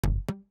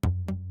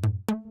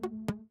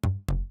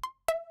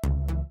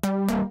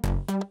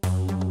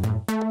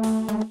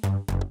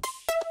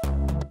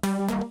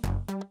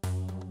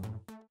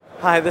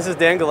Hi, this is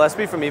Dan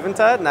Gillespie from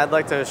Eventide, and I'd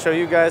like to show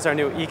you guys our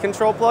new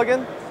E-Control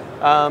plugin.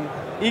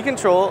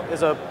 E-Control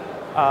is a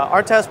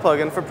RTAS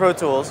plugin for Pro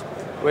Tools,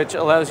 which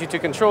allows you to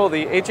control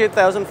the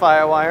H8000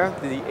 Firewire,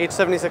 the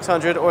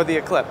H7600, or the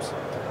Eclipse.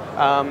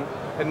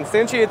 It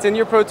instantiates in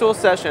your Pro Tools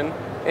session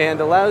and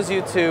allows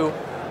you to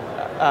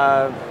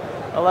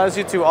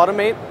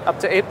automate up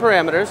to 8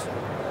 parameters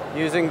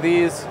using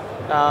these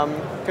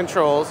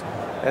controls,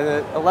 and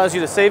it allows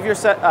you to save your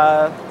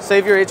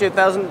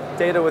H8000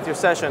 data with your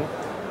session.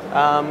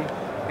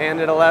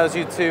 And it allows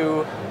you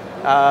to,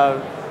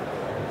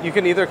 you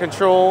can either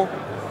control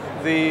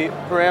the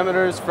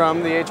parameters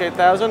from the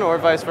H8000 or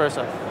vice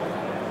versa.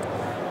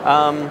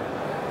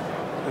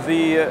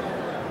 The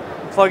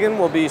plugin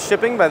will be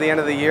shipping by the end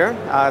of the year.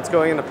 It's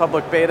going into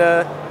public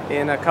beta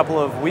in a couple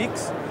of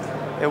weeks.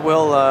 It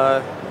will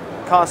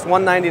cost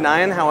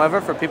 $199,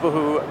 however, for people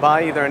who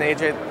buy either an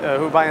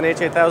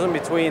H8000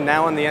 between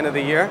now and the end of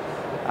the year.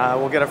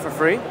 We'll get it for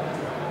free.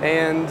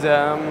 And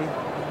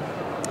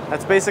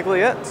that's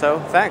basically it,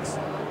 so thanks.